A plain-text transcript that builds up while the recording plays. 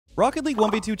Rocket League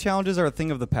 1v2 challenges are a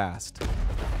thing of the past,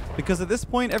 because at this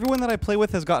point, everyone that I play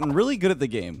with has gotten really good at the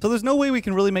game, so there's no way we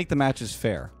can really make the matches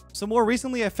fair. So more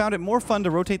recently, I found it more fun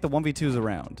to rotate the 1v2s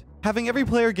around, having every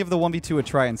player give the 1v2 a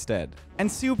try instead,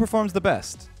 and see who performs the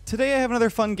best. Today I have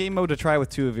another fun game mode to try with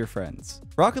 2 of your friends.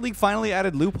 Rocket League finally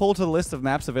added Loophole to the list of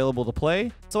maps available to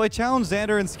play, so I challenged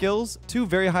Xander and Skills, 2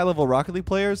 very high-level Rocket League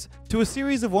players, to a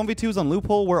series of 1v2s on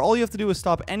Loophole where all you have to do is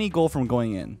stop any goal from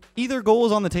going in. Either goal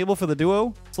is on the table for the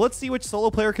duo, so let's see which solo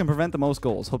player can prevent the most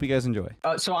goals. Hope you guys enjoy.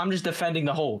 So I'm just defending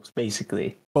the holes,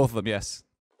 basically. Both of them, yes.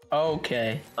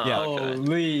 Okay. Yeah.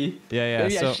 Holy. Yeah.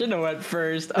 Maybe I shouldn't have went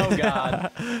first. Oh god.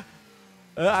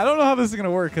 I don't know how this is gonna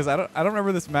work because I don't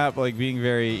remember this map like being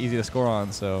very easy to score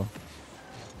on. So.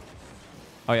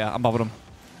 Oh yeah, I'm bumping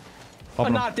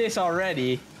him. Not this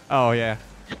already. Oh yeah.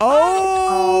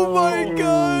 Oh my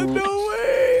god! No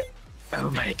way! Oh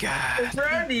my god.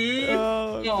 Ready?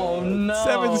 Oh no.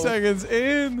 7 seconds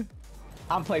in.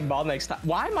 I'm playing ball next time.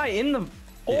 Why am I in the?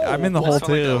 Oh, Yeah, I'm in the hole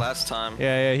too. Like last time.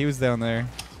 Yeah, he was down there.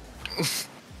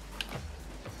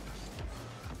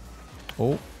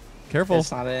 Oh, careful.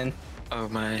 It's not in. Oh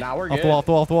my. Nah, we're good. Off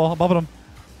the wall. I'm bumping him.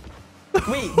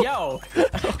 Wait, yo.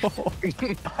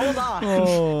 Hold on.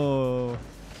 Oh.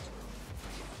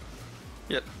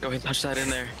 Yep, go ahead and punch that in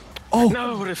there. Oh.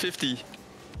 No, what a 50. I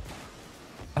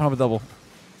don't have a double.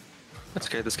 That's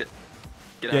okay, that's good.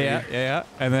 Get out of here. Yeah.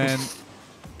 And then.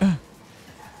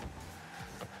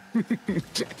 What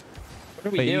are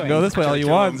we Wait, you doing? can go this way all you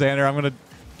want, Xander. I'm gonna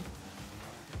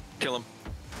Kill him.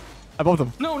 I bumped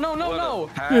him. No.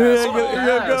 Pass.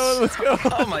 Yeah, go. Let's go.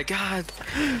 Oh my god.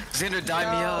 Xander died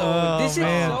me up.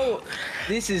 Oh,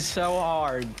 This is so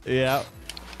hard. Yeah.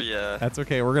 Yeah. That's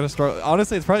okay. We're gonna start.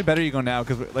 Honestly, it's probably better you go now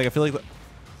because like I feel like.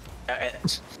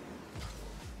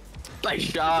 Nice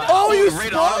shot. Oh, you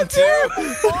right spawned on too.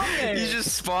 He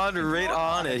just spawned right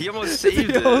on it. He almost saved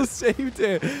it. He almost saved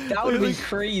it. That would be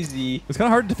crazy. It's kind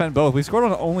of hard to defend both. We scored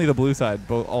on only the blue side,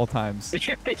 all times.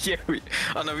 Yeah.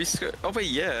 Oh no, we scored. Oh wait,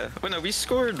 yeah. Wait, no, we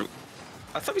scored.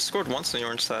 I thought we scored once on the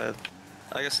orange side.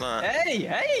 I guess not.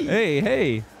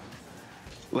 Hey.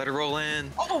 Let it roll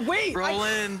in. Oh wait. Roll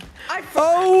in.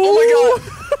 Oh my god.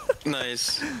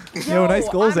 Nice. Yo, nice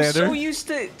goal, Xander. I'm so used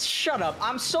to. Shut up.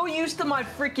 I'm so used to my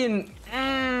freaking.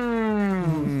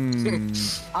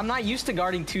 I'm not used to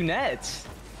guarding 2 nets.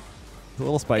 A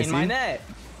little spicy. In my net.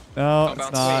 No,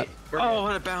 it's not. Oh,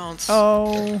 what a bounce.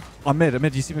 Oh. I'm mid. Do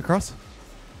you see me cross?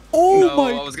 Oh no,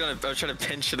 my. I was trying to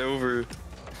pinch it over.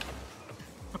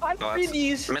 I'm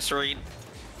these. Misread.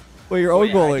 Wait, you're own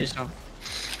goaling.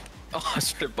 Oh, I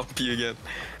was trying to bump you again.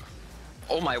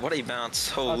 Oh my, what a bounce.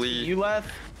 Holy. You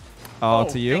left. Oh,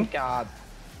 to you? Thank God.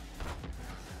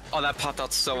 Oh, that popped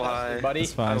out so high. Buddy.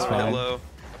 It's fine. It's fine. Hello.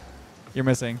 You're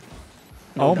missing.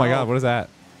 No, oh my no. God, what is that?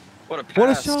 What a pass. What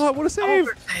a shot! What a save!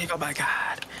 Oh my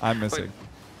god. I'm missing.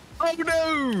 Wait. Oh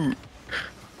no!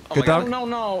 Oh Good dunk.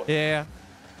 No. Yeah.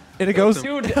 And it goes.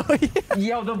 Dude. Oh, yeah.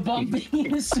 Yo, the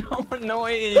bumping is so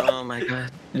annoying. Oh my god.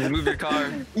 Just move your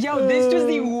car. Yo, this was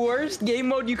the worst game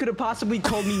mode you could have possibly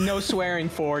told me no swearing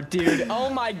for, dude. Oh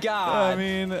my god. I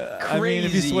mean,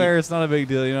 if you swear, it's not a big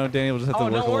deal. You know, Danny will just have to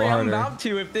work a little harder. I'm about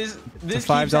to. If this it's a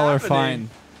 $5 fine.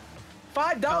 $5? Oh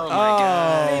my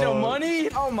god. Ain't no money?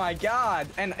 Oh my god.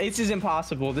 And this is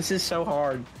impossible. This is so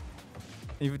hard.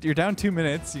 You're down 2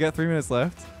 minutes. You got 3 minutes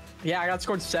left. Yeah, I got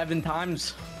scored 7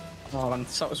 times. Oh, I'm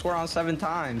scored on 7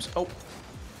 times.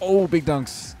 Oh, big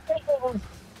dunks.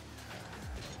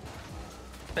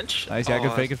 Bench. Nice. Yeah,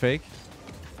 good fake.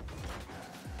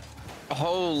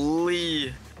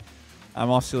 Holy. I'm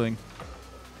off ceiling.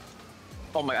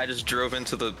 Oh my, I just drove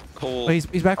into the hole. Oh, he's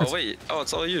backwards. Oh wait. Oh,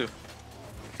 it's all you.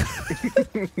 Yeah,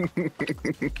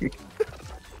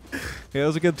 that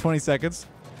was a good 20 seconds.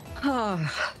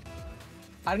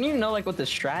 I don't even know like what the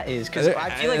strat is because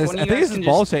I feel like when you I think guys it's can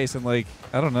ball just... chasing. Like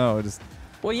I don't know.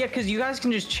 Well, yeah, because you guys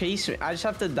can just chase me. I just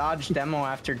have to dodge demo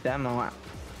after demo.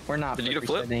 We're not. Did you get a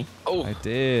flip? Sydney. Oh. I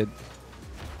did.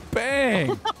 Bang!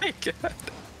 Oh my god.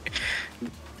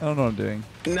 I don't know what I'm doing.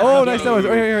 No. Oh, nice. Right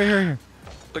here.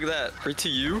 Look at that. Right to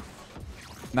you.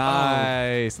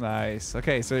 Nice.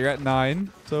 Okay, so you're at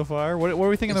 9 so far. What are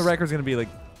we thinking the record's gonna be? Like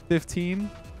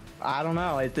 15? I don't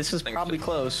know. This is probably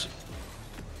close.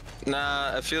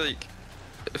 Nah, I feel like.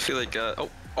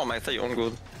 Oh my! I thought you owned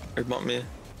gold. Or bumped me.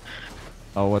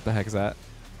 Oh, what the heck is that?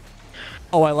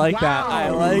 Oh, I like that. I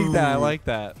like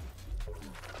that.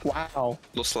 Wow.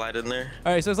 Little slide in there.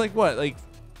 All right, so it's like what? Like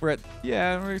we're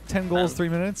 10 goals, 3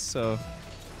 minutes. So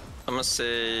I'm gonna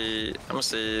say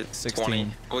 16.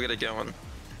 20. We'll get it going.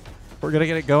 We're gonna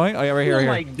get it going. Oh yeah, right here. Oh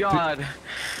my god.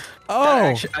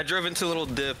 Oh! I drove into a little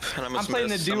dip, and I'm playing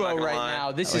the duo right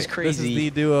now. This is crazy. This is the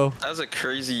duo. That was a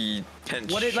crazy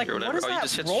pinch What is or whatever. what is Oh, you that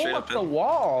just hit roll straight up up the in.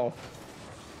 wall?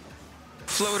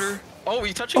 Floater. Oh,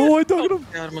 you touching Oh, it? I dunked him.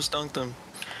 Yeah, I almost dunked him.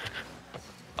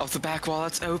 Off the back wall,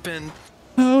 that's open.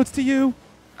 Oh, it's to you.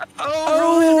 Oh,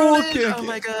 roll it. okay, Oh okay.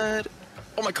 my god.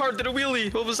 Oh, my car did a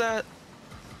wheelie. What was that?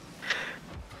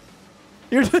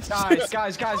 You're just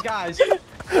Guys.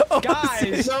 Oh,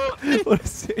 Guys. No. What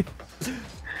is it?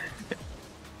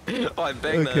 Oh, I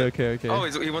banged that. Okay. Oh,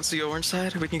 he wants to go orange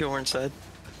side? We can go orange side.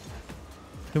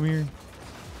 Come here.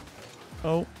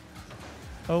 Oh.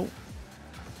 Oh.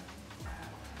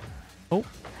 Oh.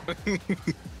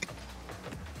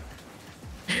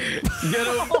 Get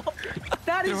him.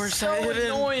 That They were is so hit him.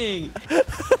 annoying.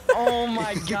 Oh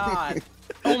my god.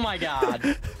 Oh my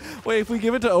god. Wait, if we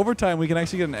give it to overtime, we can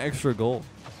actually get an extra goal.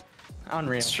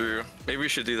 Unreal. It's true. Maybe we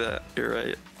should do that. You're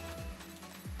right.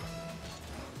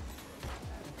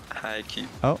 I keep.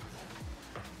 Oh.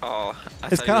 Oh,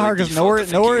 It's kinda hard 'cause nowhere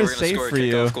is safe for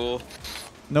you. Goal.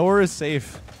 Nowhere is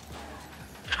safe.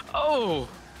 Oh!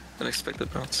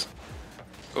 Unexpected bounce.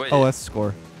 Wait. Oh, that's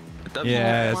score. W.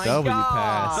 Yeah, my W God.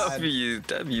 pass.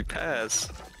 W pass.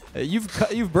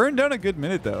 You've burned down a good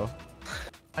minute though.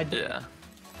 I did. Yeah.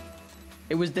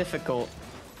 It was difficult.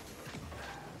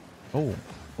 Oh,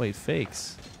 wait,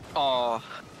 fakes. Oh.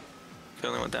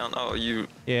 Finally went down. Oh, you.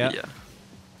 Yeah. Yeah.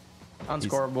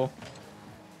 Unscorable.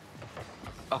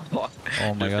 Oh,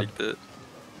 Oh my you God. faked it.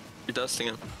 You're dusting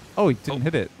him. Oh, he didn't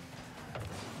hit it.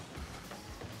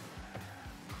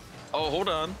 Oh, hold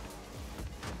on.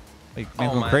 Like, Oh man's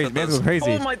going my, crazy. Man's going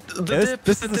crazy. Oh my, the Yeah, dip.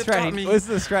 this the is the dip got strat. me. This is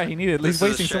the strat he needed. He's This is the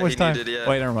wasting so strat much he time. needed, yeah.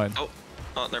 Wait, never mind.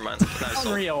 Oh, never mind. Nice.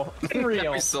 Unreal.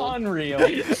 We sold. Unreal.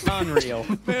 Unreal.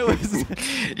 Man was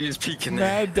You just peeking there.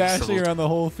 mad dashing Sold. around the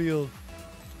whole field.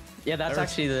 Yeah, that's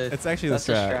actually the. It's actually the that's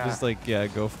the strat. Just like, yeah,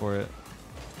 go for it.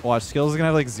 Watch, Skills is gonna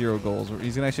have like 0 goals.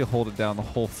 He's gonna actually hold it down the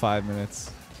whole 5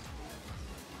 minutes.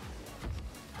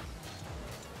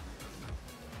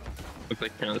 Look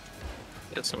like you're gonna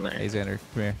get some there. Hey, Xander,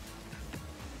 come here.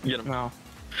 Get him. No.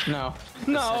 No.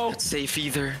 No. Not safe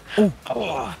either. Oh.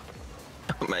 Oh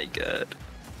my god.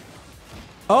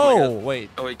 Oh, wait.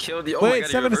 Oh, he killed you. Oh my Wait, god,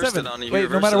 7 he to reversed 7. it on you. He Wait, no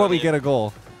reversed matter it what, on we you. get a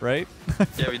goal, right?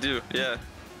 Yeah, we do. Yeah.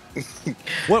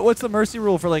 What's the mercy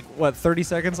rule for like what 30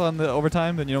 seconds on the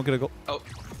overtime? Then you don't get a goal. Oh,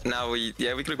 now we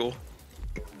get a goal.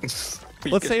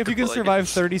 Let's say if you can survive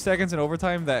 30 seconds in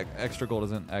overtime, that extra goal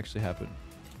doesn't actually happen.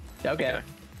 Okay.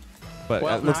 But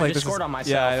Well, it looks now I like just this scored is, on myself.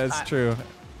 yeah, that's true.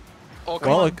 Oh, come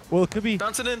Well, on. well, it could be.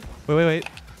 Bounce it in. Wait.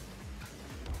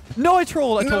 No, I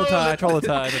trolled. I trolled No. a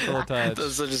touch.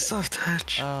 That's such a soft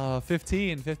touch.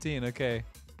 15. Okay.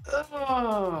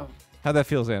 Oh. How'd that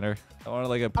feel, Xander? I wanted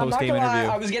like a I'm not post-game gonna lie,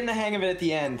 interview. I was getting the hang of it at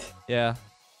the end. Yeah.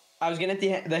 I was getting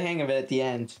the hang of it at the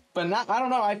end. But not, I don't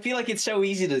know. I feel like it's so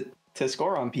easy to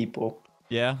score on people.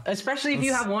 Yeah. Especially if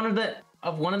you have one of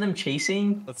them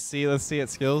chasing. Let's see it,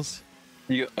 Skills.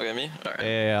 You go, okay, me? All right.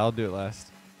 Yeah, I'll do it last.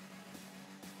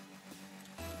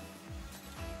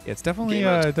 Yeah, it's definitely Game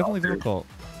mode's definitely tough, dude. difficult.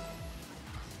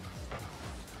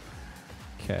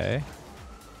 Okay.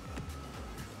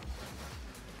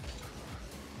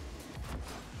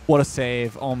 What a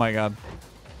save! Oh my god.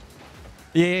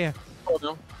 Yeah. Oh,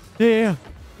 no. Yeah.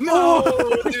 No!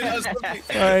 Dude, I was hoping,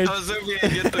 Alright. I was hoping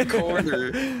I'd get the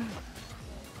corner.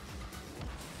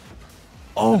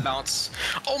 Oh. Bounce.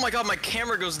 Oh my god, my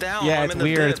camera goes down. Yeah, I'm it's in the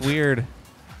weird. dip. It's weird.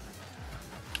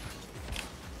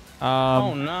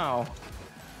 Oh no.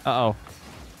 Uh-oh.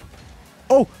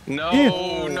 Oh! No,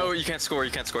 Yeah. no, you can't score.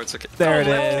 You can't score. It's okay. There it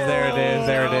is. There it is.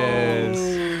 There it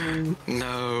is.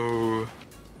 No.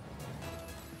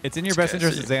 It's in your best Okay,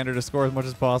 interest, so Xander, to score as much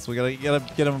as possible. You gotta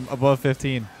get him above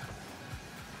 15.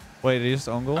 Wait, did he just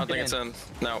own I goal? don't think it's in.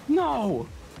 No. No.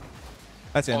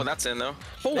 That's in. Oh, that's in though.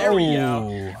 There we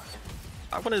Oh. go.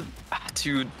 I wanted,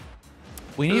 dude.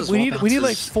 We Those need wall like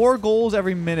bounces. 4 goals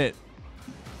every minute.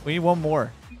 We need 1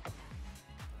 more.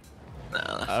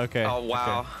 Nah. Okay. Oh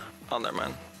wow. okay. Oh, never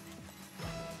mind.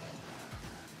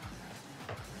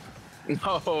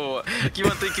 No, keep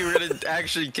on thinking we're gonna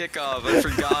actually kick off. I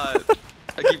forgot.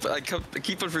 I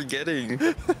keep on forgetting.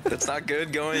 That's not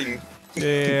good going.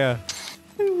 Yeah.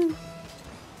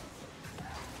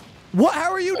 What?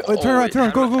 How are you? Wait, turn wait,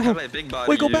 around. Go. have a big body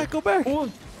Wait, go you. back. Oh,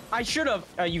 I should have.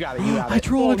 You got it. You got it. I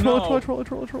trolled. Oh, no. I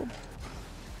trolled.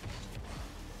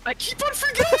 I keep on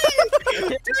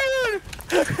forgetting. Dude.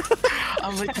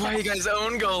 I'm like, why are you guys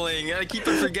own goaling? I keep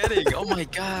on forgetting. Oh my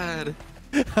god.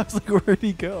 I was like, where'd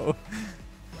he go?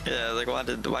 Yeah, like why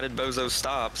did Bozo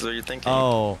stop? So you're thinking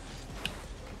Oh.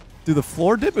 Dude, the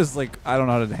floor dip is like, I don't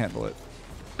know how to handle it.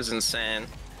 it's insane.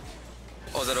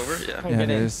 Oh, is that over? Yeah. Oh, Yeah, get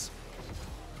it in. is.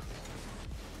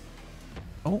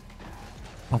 Oh.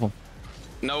 Pop him.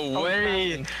 No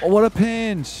way. Oh, what a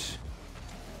pinch.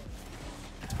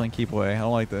 It's playing keep away. I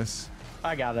don't like this.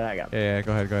 I got it. I got it. Yeah,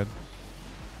 go ahead. Go ahead.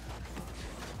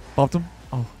 Popped him.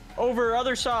 Oh. Over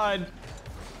other side.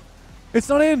 It's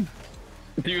not in.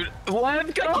 Dude,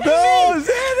 what? Go! Go,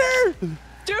 Xander!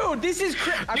 Dude, this is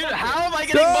Dude, how am I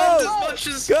getting bumped as much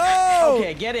as... Go!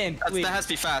 Okay, get in. That has to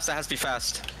be fast. That has to be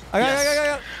fast. I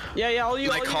got. Yeah, all you.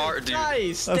 My all car, you. dude.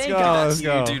 Nice. Let's Thank go. God. Let's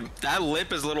go. Dude, that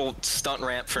lip is a little stunt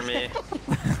ramp for me.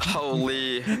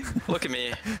 Holy. Look at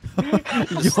me.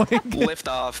 Yoink. Lift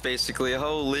off, basically.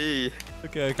 Holy.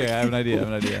 Okay. I have an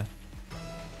idea.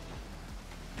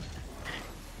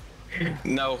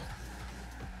 No.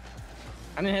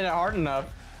 I didn't hit it hard enough.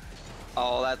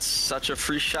 Oh, that's such a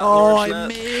free shot. Oh, I net.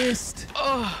 missed.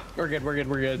 Oh, We're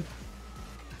good.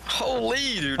 holy,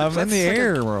 dude. I'm in the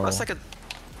air, bro. That's like a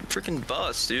freaking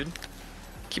bus, dude.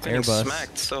 Keep Air getting bus.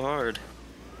 smacked so hard.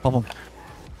 Pop him.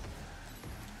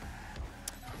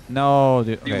 No,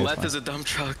 dude. Dude, Okay, Leth is a dump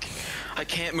truck. I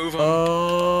can't move him.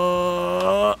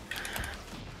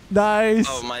 Nice.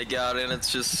 Oh my god, and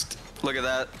it's just... Look at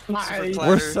that. Nice. Super We're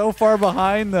platter. so far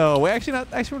behind, though. Wait, actually, not.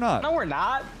 Actually, we're not. No, we're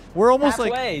not. We're almost halfway.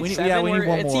 like. We need 7, one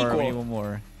more. it's We equal. need one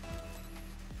more.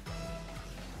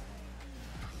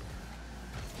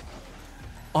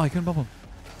 Oh, I couldn't bump him.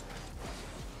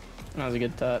 That was a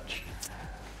good touch.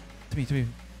 To me.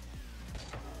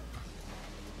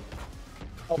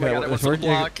 Oh my Yeah, god, it was let's a work.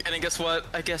 block, and then guess what?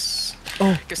 Guess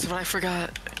what I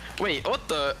forgot? Wait, what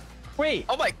the? Wait.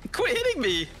 Oh my, quit hitting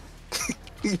me!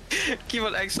 Keep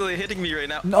on actually hitting me right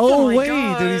now. No Oh my way,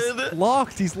 god. dude. He's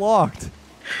locked. He's locked.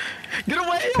 Get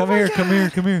away! Come oh here. my Come God. here.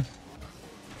 Come here.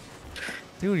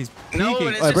 Dude, he's peeking. No, and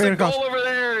it's Alright, just bring a it across. goal over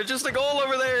there. Just a goal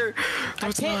over there. No, I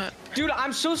it's can't. not. Dude,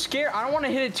 I'm so scared. I don't want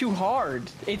to hit it too hard.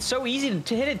 It's so easy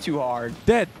to hit it too hard.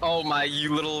 Dead. Oh my,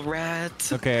 you little rat.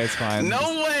 Okay, it's fine. No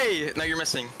way! No, you're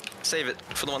missing. Save it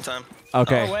for the one time.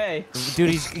 Okay. No way. Dude,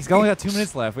 he's only got 2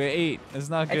 minutes left. We have 8. It's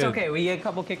not good. It's okay. We get a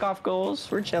couple kickoff goals.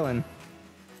 We're chilling.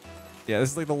 Yeah,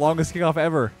 this is like the longest kickoff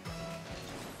ever.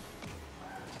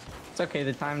 It's okay.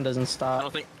 The time doesn't I stop.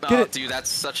 don't think. Get Oh, it. dude, that's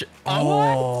such a.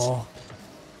 Oh.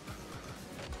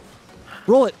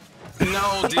 Roll it.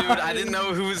 No, dude, I didn't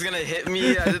know who was gonna hit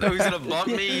me. I didn't know who was gonna bump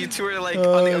me. You two were like on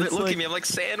the other. it's Look like- at me, I'm like We're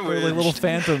sandwich. like little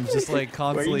phantoms just like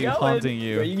constantly going? haunting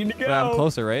you. Where you gonna But I'm go?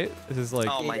 closer, right? This is like.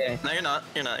 Oh my. Yeah. No, you're not.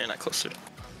 You're not closer.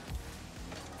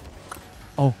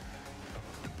 Oh.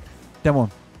 That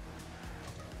one.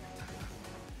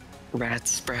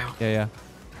 Rats, bro. Yeah.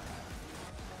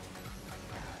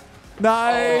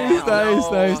 Nice, Oh,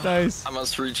 no. nice. I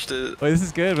almost reached it. Wait, this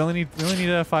is good. We only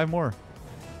need 5 more.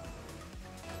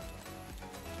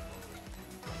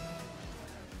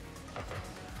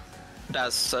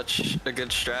 That's such a good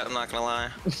strat. I'm not gonna lie.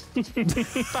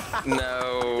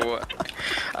 No,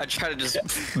 I try to just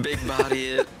big body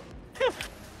it.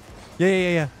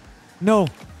 Yeah. No,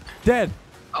 dead.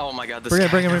 Oh my god, this Bring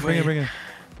guy. it.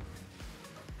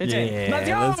 It's in.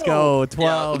 Yeah, let's go.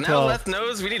 12. Now 12. Leth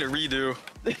knows we need a redo.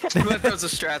 Leth knows the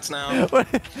strats now.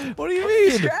 What do you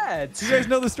mean? Strats. You guys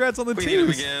know the strats on the We need him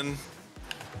twos. again.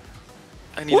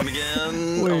 I need him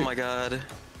again. Wait. Oh my god.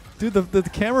 Dude, the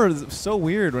camera is so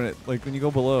weird when when you go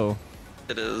below.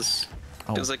 It is.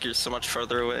 Oh. Feels like you're so much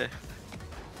farther away.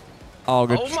 Oh,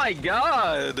 good. Oh my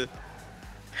god.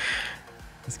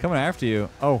 It's coming after you.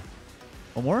 Oh.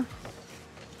 One more?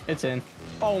 It's in.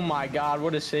 Oh my god,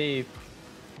 what a save.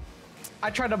 I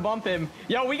tried to bump him.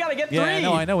 Yo, we gotta get 3.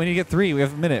 Yeah, I know. We need to get 3. We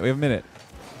have a minute.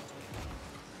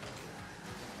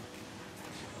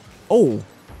 Oh.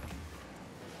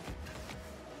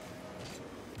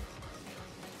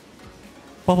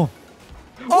 Bubble.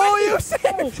 Oh, you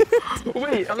saved it!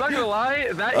 Wait, I'm not gonna lie.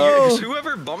 That Oh.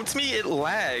 whoever bumped me, it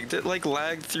lagged. It like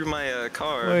lagged through my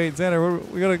car. Wait, Xander,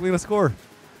 we gotta score.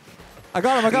 I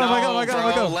got him. I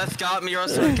got him. Leth got me, or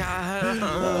else I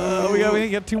got. We need to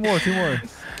get 2 more.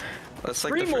 That's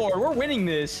like 3 the more. We're winning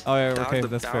this. Oh, yeah, Dog okay, the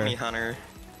that's bounty fair. hunter.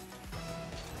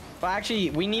 But actually,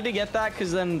 we need to get that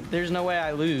because then there's no way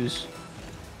I lose.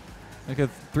 Like a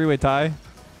 3-way tie.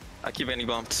 I keep getting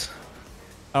bumped.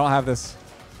 I don't have this.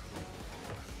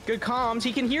 Good comms.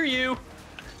 He can hear you.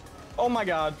 Oh my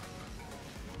god.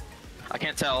 I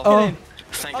can't tell. Oh. Get in.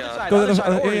 Thank Other God. side, Go other to the-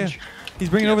 side, yeah. orange. He's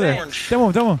bringing it Yeah, over there. orange.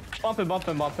 Demo him.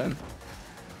 Bump him.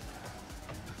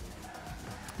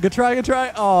 Good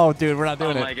try. Oh, dude, we're not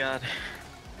doing Oh it. my God.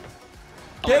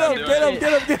 Get Oh, him, I'm get doing him, it.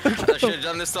 get him, get him. I should have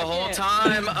done this the whole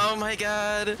time. Oh my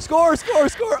God. Score.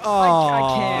 Oh.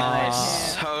 I can't.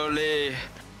 Nice. Holy.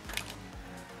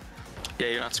 Yeah,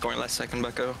 you're not scoring last second,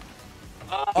 Bucko.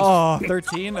 Oh,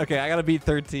 13? Okay, I gotta beat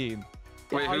 13.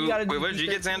 Wait, All you gotta do what is did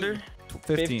you get, 13. Xander?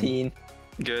 15.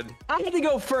 Good. I had to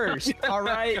go first. All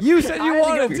right. You said you I had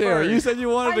wanted go to. first. You said you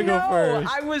wanted to go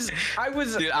first. I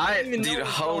was. Dude, I didn't even know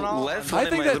what's going on. Leth I went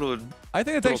in think my that- little. I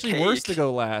think it's Little actually worse to cake.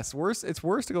 go last. It's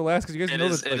worse to go last because you guys It know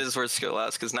is. that. It is worth to go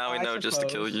last because now we I know just to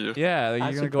kill suppose. you. Yeah, like, I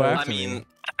you're gonna go suppose. after I mean, me.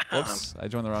 Oops, I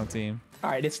joined the wrong team. All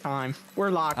right, it's time. We're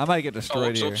locked. I might get Oh,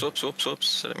 destroyed here.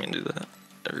 whoops. I didn't mean to do that.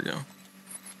 There we go.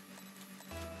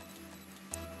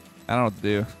 I don't know what to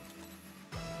do.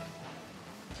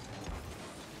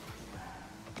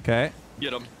 Okay.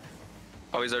 Get him.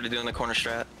 Oh, he's already doing the corner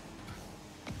strat.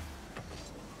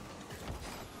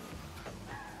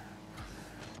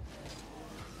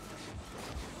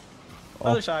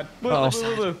 Other side. Blue, Oh. blue,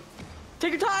 blue, blue.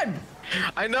 Take your time.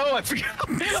 I know. I forgot.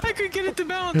 I could get it to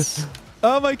bounce.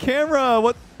 Oh, my camera.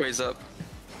 What? Raise up.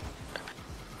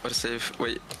 What a save.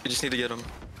 Wait, you just need to get him.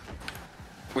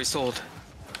 We sold.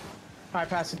 All right,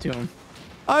 pass it to him.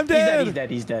 I'm He's dead. dead. He's dead.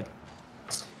 He's dead.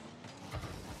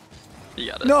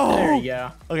 You got it. No. There you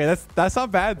go. Okay, that's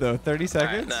not bad though. 30 All right,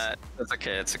 seconds. nah, that's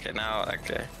okay. It's okay. Now,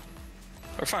 okay.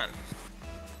 We're fine.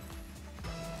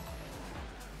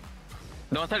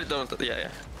 No, I thought it don't. Yeah.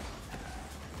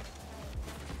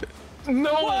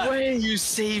 No way you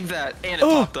saved that. And it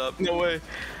popped up. No way.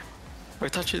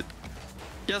 Wait, touch it.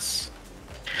 Yes.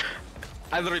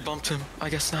 I literally bumped him. I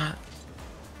guess not.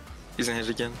 He's gonna hit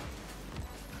it again.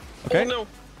 Okay. Oh no.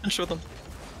 And show them.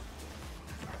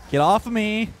 Get off of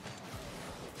me.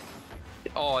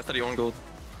 Oh, I thought he won gold.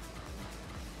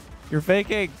 You're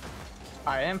faking.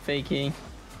 I am faking.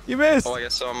 You missed. Oh, I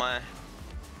guess so am I.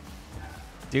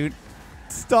 Dude,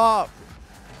 stop.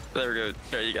 There we go.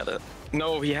 There, you got it.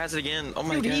 No, he has it again. Oh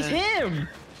my Dude, god. he's him.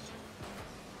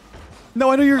 No,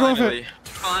 I knew you were going for Finally. it.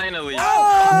 Finally. Oh,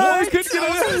 I What? couldn't get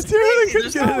That it. was Dude, I couldn't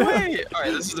There's get no it. way. All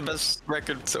right, this is the best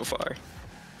record so far.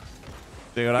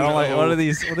 Dude, I don't like what are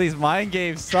these mind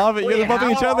games? Stop it. Wait, You're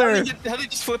bumping each how- other. How did you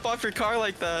just flip off your car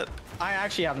like that? I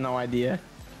actually have no idea.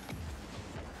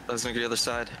 Let's go to the other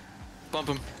side. Bump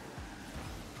him.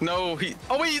 No, he.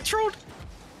 Oh wait, he trolled.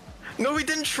 No, he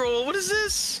didn't troll. What is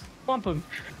this? Bump him.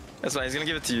 That's fine. He's gonna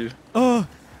give it to you. Oh,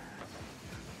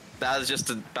 That is just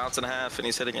a bounce and a half, and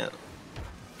he's hitting it.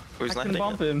 Oh, he's I not can hitting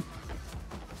bump it. him.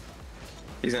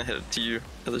 He's gonna hit it to you.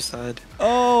 Other side.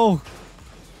 oh.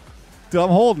 Dude, I'm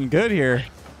holding good here.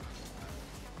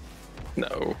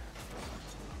 No.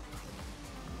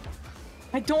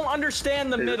 I don't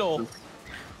understand the middle.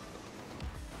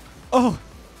 Oh,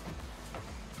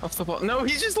 Off the ball. No,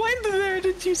 he just landed there.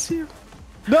 Did you see him?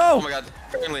 no. Oh my god.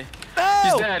 Finally. No.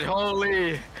 He's dead.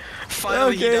 Holy.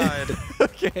 Finally, he died.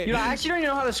 Okay. You know, I actually don't even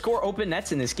know how to score open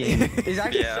nets in this game. It's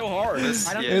actually Yeah. so hard. This-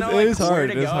 I don't yeah. even know It like, is where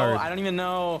hard, to it is go. hard. I don't even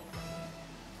know.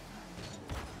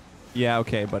 Yeah,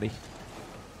 okay, buddy.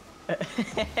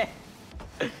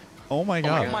 Oh my my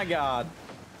god. Oh my god.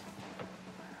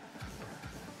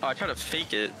 Oh, I tried to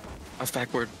fake it. I was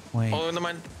backward. Wait. Oh, never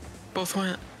mind. Both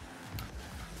went.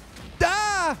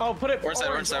 Ah! Oh, put it Orange side,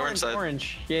 orange side, orange side.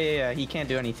 orange. Yeah. He can't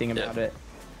do anything about it.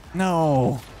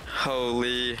 No.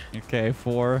 Holy. Okay,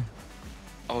 4.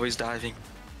 Always diving.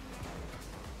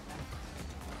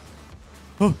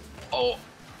 Oh. Oh.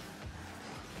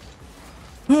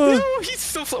 Oh. No, he's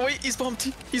still wait, he's bumped.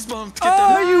 He's bumped. Get Oh,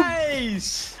 down. you-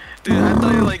 Nice. Dude, I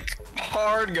thought he like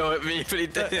hard go at me, but he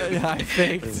didn't. Yeah, I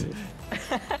faked.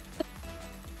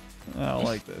 I don't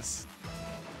like this.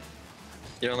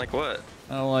 You know, like what?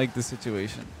 I don't like the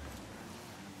situation.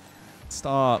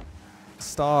 Stop.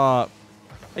 Stop.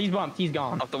 He's bumped. He's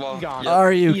gone. Off the wall. He's gone. Yep.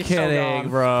 Are you He is so kidding, gone.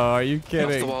 bro? Are you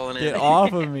kidding? the wall and Get in.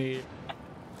 off of me.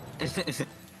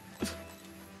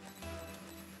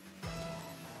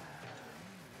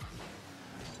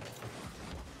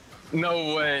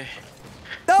 No way.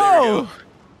 No! There we go.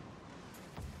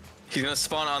 He's gonna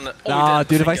spawn on the. Oh, Nah, he did.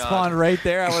 dude, if I Thank God. spawned right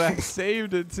there, I would have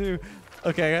saved it too.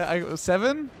 Okay,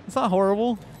 7? It's not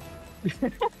horrible.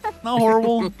 Not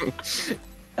horrible. That's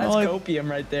like- copium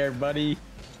right there, buddy.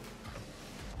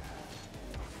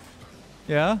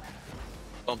 Yeah?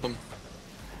 Bump him.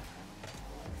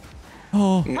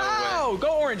 Oh, No way. Oh,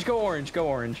 go orange, go orange, go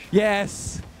orange.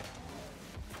 yes.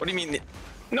 What do you mean?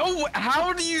 No.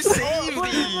 How do you save Blue,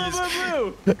 blue, these?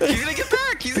 blue, blue, blue. He's gonna get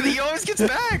back. He always gets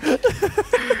back.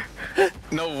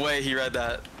 No way he read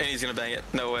that, and he's gonna bang it.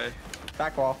 No way.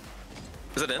 Back wall.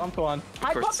 Is it in? Bump one.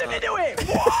 I course bumped him it's into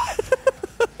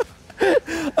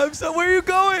it. I'm so. Where are you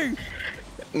going?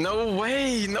 No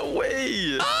way. No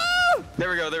way. Ah! There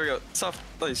we go. There we go. Soft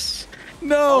place.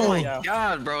 No. Oh my Yeah.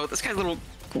 god, bro. This guy's a little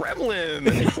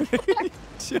gremlin.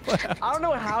 Chill out. I don't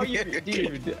know how you,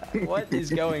 dude. What is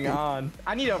going on?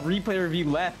 I need a replay review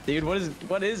left, dude.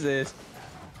 What is this?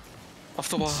 Off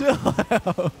the wall. Chill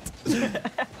out.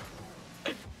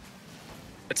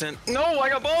 It's in. No, I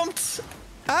got bumped.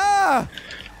 Ah!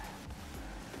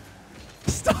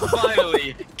 Stop.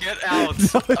 Finally, get out.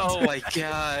 No, Oh my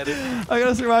god. I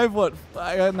gotta survive what?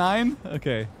 I got 9?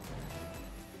 Okay.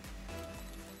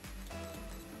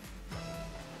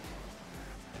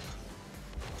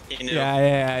 He knew.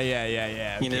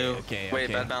 Yeah. He knew. Okay.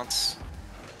 Wait, bad bounce.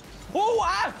 Whoa!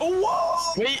 Ah!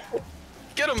 Whoa! Wait.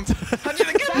 Get him. How'd you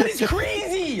get That is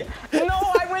crazy! No,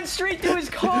 I went straight through his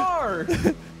car.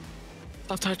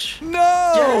 Top touch.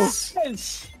 No! Yes.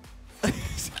 Yes.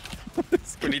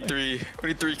 We need three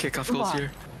kickoff Come goals on.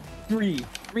 here.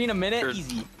 Three in a minute, Sure.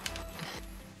 easy.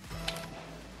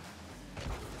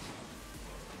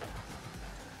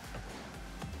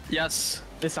 Yes.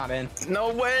 It's not in.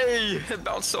 No way. It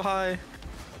bounced so high.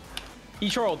 He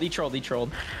trolled. He's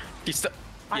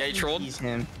yeah, he trolled. He's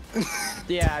him.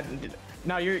 Yeah.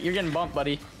 No, you're getting bumped,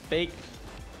 buddy. Fake.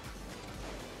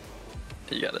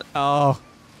 You got it. Oh.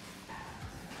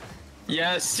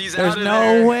 Yes, he's There's out of no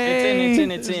there. way.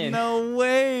 It's There's in. no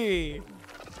way.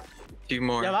 Two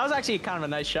more. Yeah, that was actually kind of a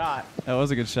nice shot. That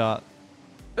was a good shot.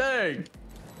 Bang.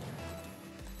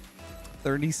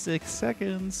 36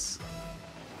 seconds.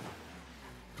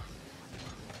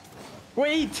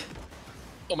 Wait.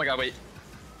 Oh my god, wait.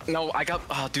 No, I got.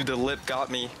 Oh, dude, the lip got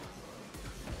me.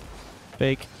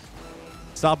 Fake.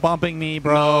 Stop bumping me,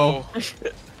 bro.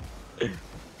 No.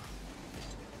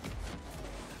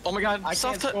 Oh my god, I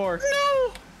soft can't tou- score.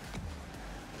 No.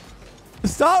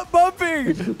 Stop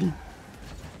bumping.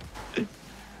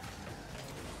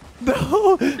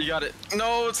 No. You got it.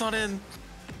 No, it's not in.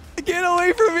 Get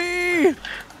away from me.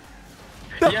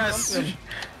 Yes.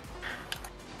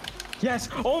 Yes.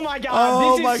 Oh my god.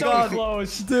 Oh this my is so God.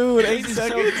 close. Dude, 8 This is so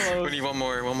seconds. close. We need one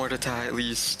more to tie at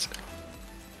least.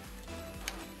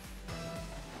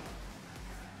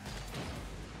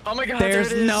 Oh my god, There's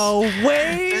there it is. no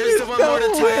way. There's the one no more to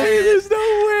tie way. it. There's no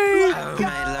way. Oh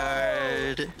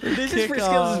my lord. This is for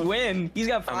Kickoff. Skills' win. He's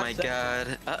got 5 Oh my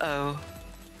seconds. god. Uh-oh.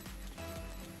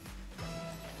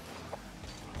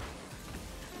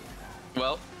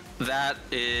 Well, that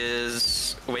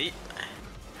is... Wait.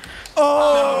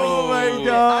 Oh my No.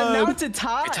 god. Now it's a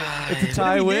tie. It's a Tied. tie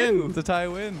What do we win. do? It's a tie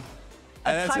win. A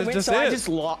And tie that's win, just so it.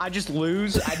 I just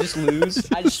lose.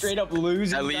 I just straight up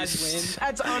lose. At and you guys least- win.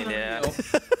 That's unreal.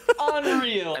 Yeah.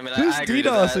 Unreal. I mean, Who's I agree to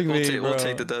that. DDoSing me, We'll bro?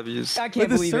 take the W's. I Wait, can't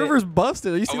the believe server's it.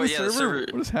 busted. Are you see Oh, the wait, yeah, server? the server.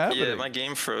 What is happening? Yeah, my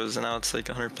game froze and now it's like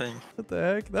 100 ping. What the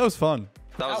heck? That was fun.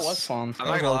 That was fun. I'm was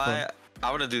not a gonna lot of lie. I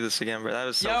want to do this again, bro. That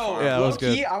was so Yo, fun. Yeah, that was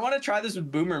low-key, good. I want to try this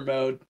with boomer mode.